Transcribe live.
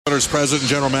Oilers President and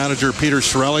General Manager Peter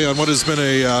Chiarelli on what has been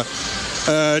a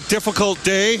difficult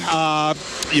day.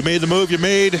 You made the move you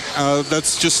made.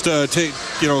 Let's just take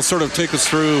us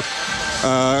through.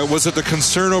 Was it the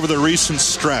concern over the recent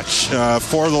stretch?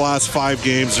 For the last 5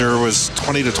 games, there was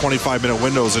 20 to 25 minute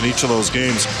windows in each of those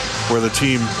games where the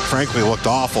team, frankly, looked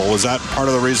awful. Was that part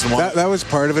of the reason why? That was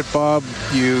part of it, Bob.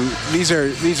 These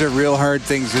are real hard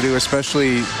things to do,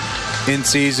 especially in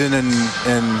season, and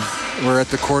we're at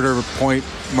the quarter point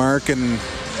mark, and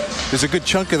there's a good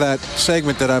chunk of that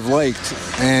segment that I've liked.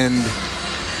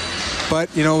 But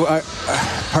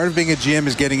part of being a GM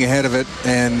is getting ahead of it,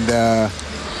 and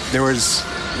there was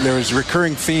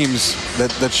recurring themes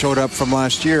that showed up from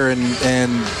last year, and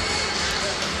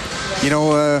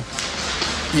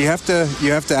you have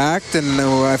to act, and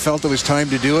I felt it was time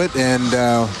to do it. And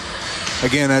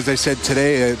again, as I said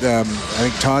today, I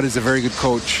think Todd is a very good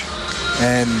coach,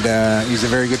 and he's a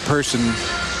very good person.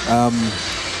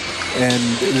 And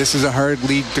this is a hard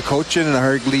league to coach in and a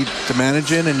hard league to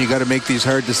manage in, and you got to make these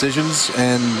hard decisions,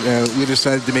 and we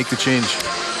decided to make the change.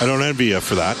 I don't envy you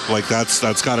for that. Like, that's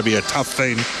got to be a tough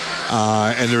thing.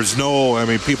 And there's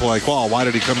people are like, well, why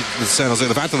did he come to San Jose?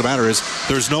 The fact of the matter is,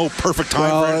 there's no perfect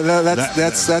time. Well,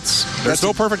 there's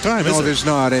no perfect time, is no, there? There's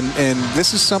not. And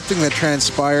this is something that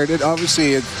transpired. It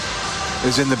obviously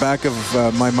is in the back of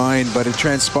my mind, but it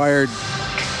transpired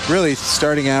really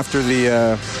starting after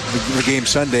the game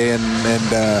Sunday, and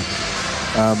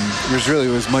it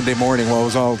was Monday morning. Well, it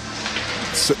was all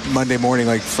Monday morning,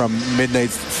 like from midnight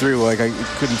through. Like, I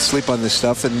couldn't sleep on this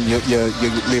stuff, and you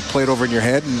play it over in your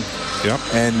head,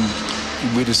 and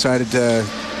we decided to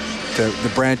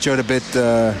branch out a bit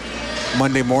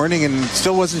Monday morning, and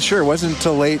still wasn't sure. It wasn't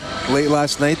until late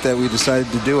last night that we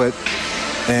decided to do it.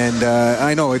 And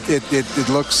I know it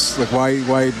looks like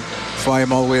why fly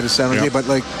him all the way to San Jose, but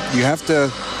like, you have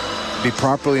to be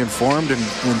properly informed and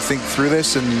think through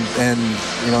this, and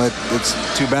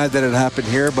it's too bad that it happened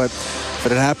here, but if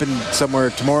it happened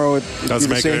somewhere tomorrow, it doesn't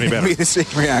make it any better. It'd be the same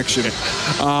reaction.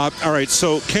 All right,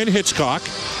 so Ken Hitchcock,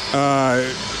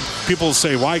 people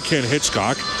say, why Ken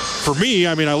Hitchcock? For me,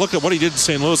 I look at what he did in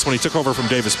St. Louis when he took over from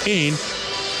Davis Payne.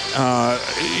 And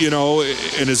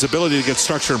his ability to get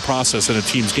structure and process in a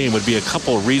team's game would be a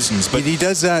couple of reasons. But he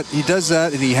does that,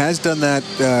 and he has done that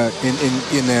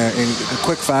in a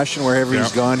quick fashion wherever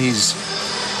he's gone. His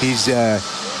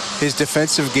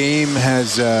defensive game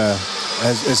has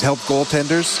helped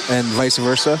goaltenders and vice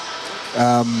versa.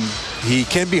 He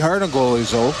can be hard on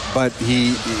goalies, though, but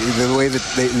the way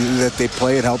that they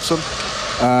play, it helps him.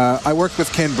 I worked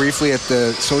with Ken briefly at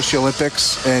the Sochi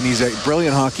Olympics, and he's a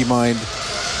brilliant hockey mind.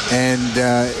 And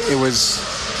it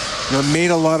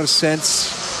made a lot of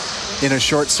sense in a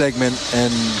short segment,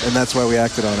 and that's why we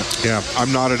acted on it. Yeah,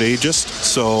 I'm not an ageist,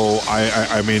 so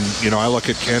I look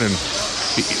at Ken, and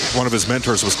one of his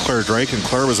mentors was Claire Drake, and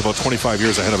Claire was about 25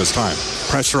 years ahead of his time.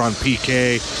 Pressure on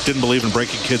PK, didn't believe in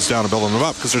breaking kids down and building them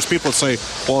up, because there's people that say,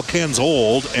 well, Ken's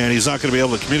old and he's not going to be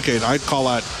able to communicate. I'd call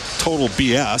that total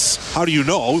BS. How do you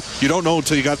know? You don't know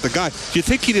until you got the guy. Do you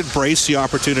think he'd embrace the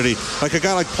opportunity, like a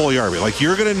guy like Puljujarvi? Like,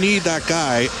 you're going to need that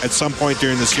guy at some point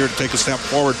during this year to take a step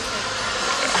forward.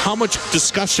 How much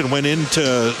discussion went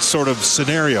into sort of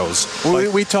scenarios?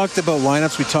 Well, we talked about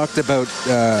lineups. We talked about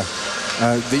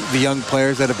the young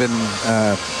players that have been,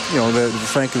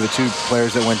 frankly, the 2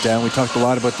 players that went down. We talked a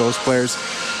lot about those players.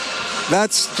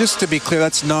 That's, just to be clear,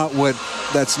 that's not what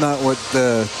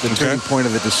the turning point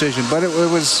of the decision. But it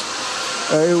was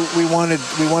we wanted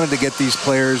to get these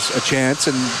players a chance,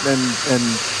 and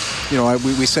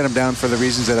we sent them down for the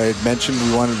reasons that I had mentioned.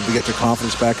 We wanted to get their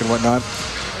confidence back and whatnot.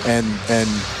 And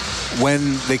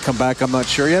when they come back, I'm not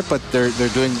sure yet, but they're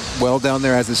doing well down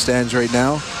there as it stands right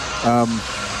now.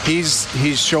 He's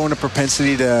shown a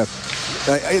propensity to.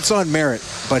 It's on merit,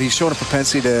 but he's shown a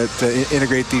propensity to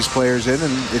integrate these players in,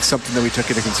 and it's something that we took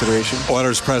into consideration.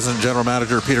 Oilers President, General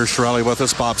Manager Peter Chiarelli with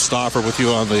us. Bob Stauffer with you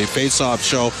on the Face-Off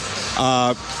Show.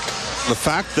 The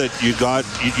fact that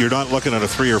you're not looking at a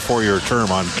 3 or 4 year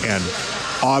term on Ken.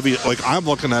 I'm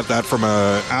looking at that from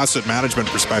a asset management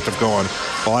perspective, going,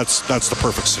 well, that's the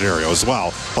perfect scenario as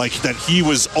well. Like, that he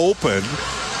was open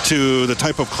to the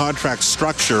type of contract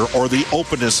structure or the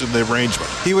openness in the arrangement.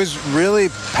 He was really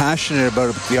passionate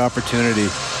about the opportunity,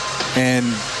 and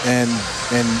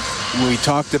we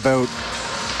talked about,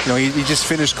 he just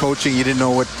finished coaching. You didn't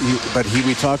know what,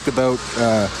 we talked about,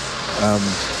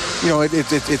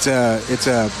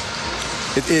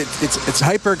 it's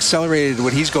hyper accelerated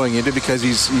what he's going into, because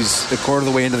he's a quarter of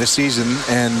the way into the season,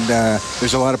 and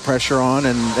there's a lot of pressure on,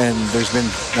 and there's been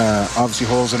obviously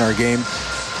holes in our game,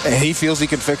 and he feels he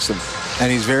can fix them,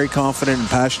 and he's very confident and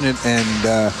passionate,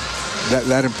 and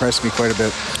that impressed me quite a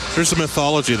bit. There's a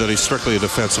mythology that he's strictly a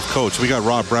defensive coach. We got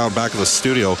Rob Brown back in the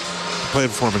studio.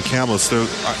 Played for him in Kamloops.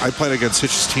 I played against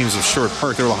Hitch's teams of Sherwood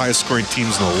Park. They were the highest scoring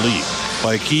teams in the league.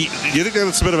 Like, do you think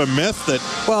that's a bit of a myth? That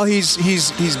well, he's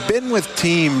been with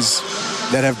teams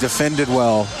that have defended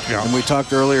well. Yeah. And we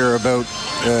talked earlier about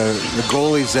the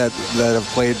goalies that have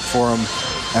played for him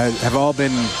have all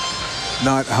been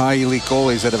not high elite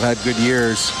goalies that have had good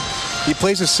years. He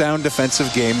plays a sound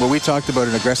defensive game. Where we talked about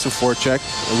an aggressive forecheck.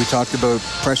 We talked about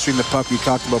pressuring the puck. We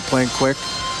talked about playing quick.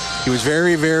 He was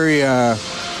very, very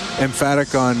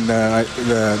emphatic on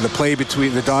the play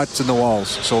between the dots and the walls.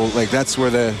 So, like, that's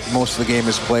where most of the game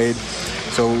is played.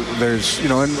 So there's,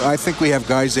 and I think we have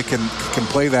guys that can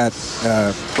play that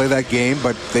game,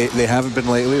 but they haven't been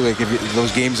lately. Like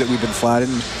those games that we've been flat in,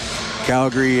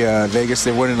 Calgary, Vegas,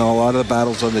 they're winning a lot of the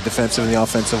battles on the defensive and the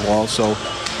offensive wall. So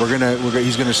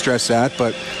he's gonna stress that,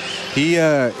 but he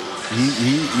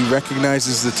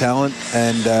recognizes the talent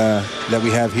and that we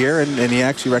have here, and he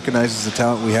actually recognizes the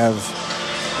talent we have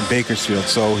in Bakersfield.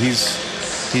 So he's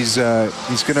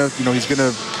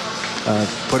gonna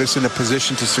put us in a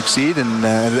position to succeed, and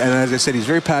as I said, he's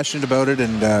very passionate about it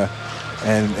and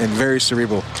very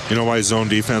cerebral. You know why zone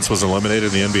defense was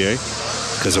eliminated in the NBA?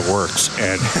 Because it works.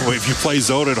 And if you play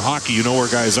zone in hockey, you know where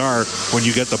guys are when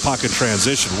you get the puck in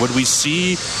transition. Would we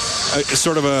see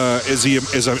sort of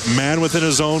is a man within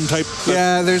his own type?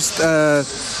 Yeah, there's.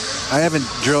 I haven't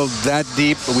drilled that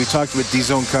deep, but we talked about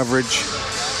D-zone coverage,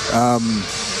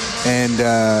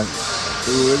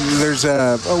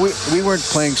 we weren't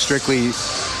playing strictly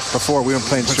before. We weren't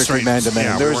playing strictly man-to-man.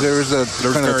 Yeah, there was a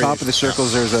kind of the top of the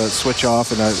circles. Yeah. There's a switch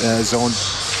off and a zone.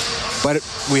 But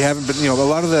we haven't been, a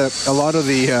lot of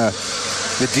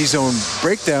the D-zone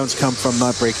breakdowns come from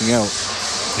not breaking out.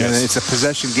 Yes. And it's a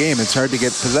possession game. It's hard to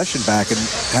get possession back. And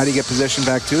how do you get possession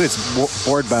back too? It's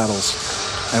board battles.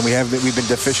 And we've been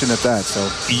deficient at that. So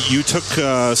you took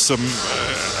some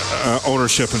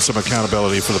ownership and some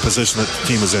accountability for the position that the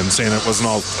team was in, saying it wasn't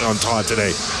all on Todd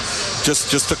today.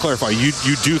 Just to clarify, you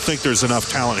do think there's enough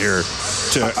talent here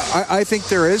to... I think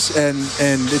there is, and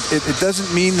it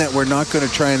doesn't mean that we're not going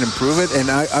to try and improve it. And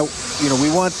we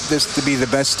want this to be the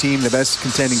best team, the best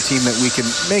contending team that we can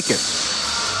make it.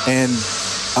 And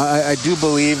I do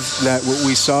believe that what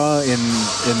we saw in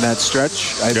that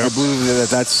stretch, I believe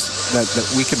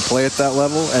that we can play at that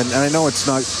level. And I know it's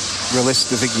not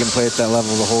realistic to think you can play at that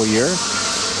level the whole year,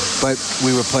 but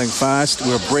we were playing fast, we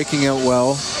were breaking out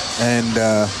well, and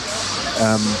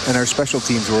our special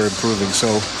teams were improving. So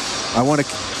I want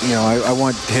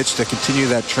Hitch to continue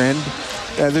that trend.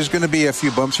 There's going to be a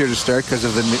few bumps here to start because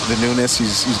of the newness.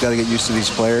 He's got to get used to these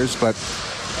players, but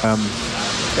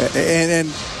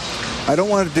and I don't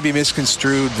want it to be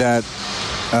misconstrued that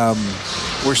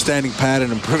we're standing pat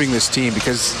and improving this team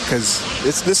because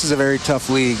this is a very tough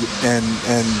league and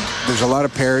there's a lot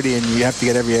of parity and you have to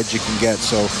get every edge you can get.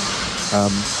 So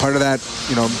part of that,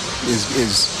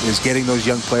 is getting those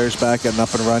young players back and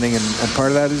up and running, and part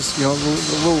of that is,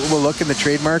 we'll look in the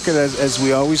trade market as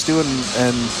we always do,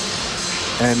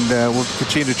 and we'll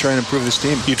continue to try and improve this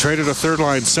team. You traded a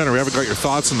third-line center. We haven't got your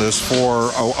thoughts on this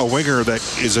for a winger that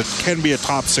can be a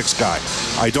top six guy.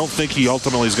 I don't think he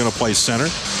ultimately is going to play center.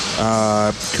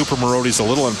 Cooper Marody's a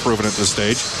little unproven at this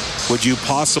stage. Would you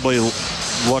possibly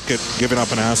look at giving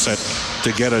up an asset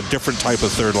to get a different type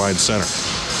of third-line center?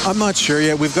 I'm not sure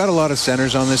yet. We've got a lot of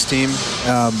centers on this team.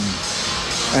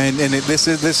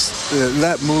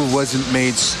 That move wasn't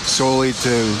made solely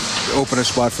to open a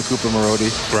spot for Cooper Marody.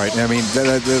 Right. I mean,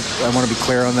 I want to be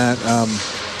clear on that.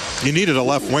 You needed a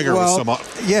left winger with some.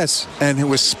 Yes, and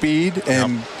with speed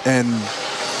and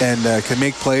can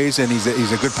make plays, and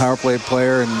he's a good power play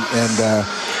player,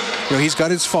 and he's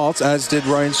got his faults, as did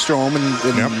Ryan Strome,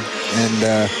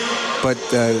 but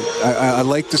I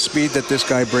like the speed that this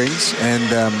guy brings, and.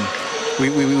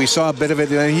 We saw a bit of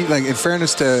it. In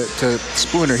fairness to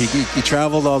Spooner, he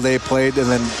traveled all day, played, and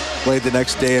then played the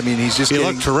next day. I mean, he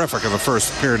looked terrific in the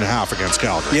first period and a half against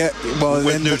Calgary. Yeah, well,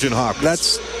 with Nugent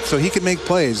Hopkins. So he can make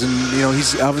plays, and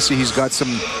he's got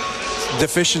some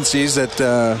deficiencies that.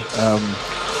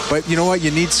 But you know what?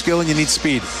 You need skill and you need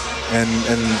speed, and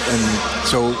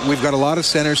so we've got a lot of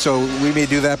centers. So we may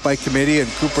do that by committee, and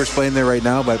Cooper's playing there right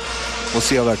now, but. We'll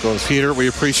see how that goes. Peter, we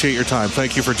appreciate your time.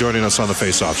 Thank you for joining us on the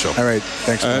Face Off Show. All right.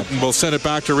 Thanks, Bob. We'll send it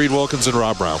back to Reed Wilkins and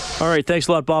Rob Brown. All right. Thanks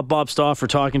a lot, Bob Staff, for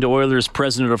talking to Oilers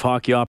President of Hockey Operations.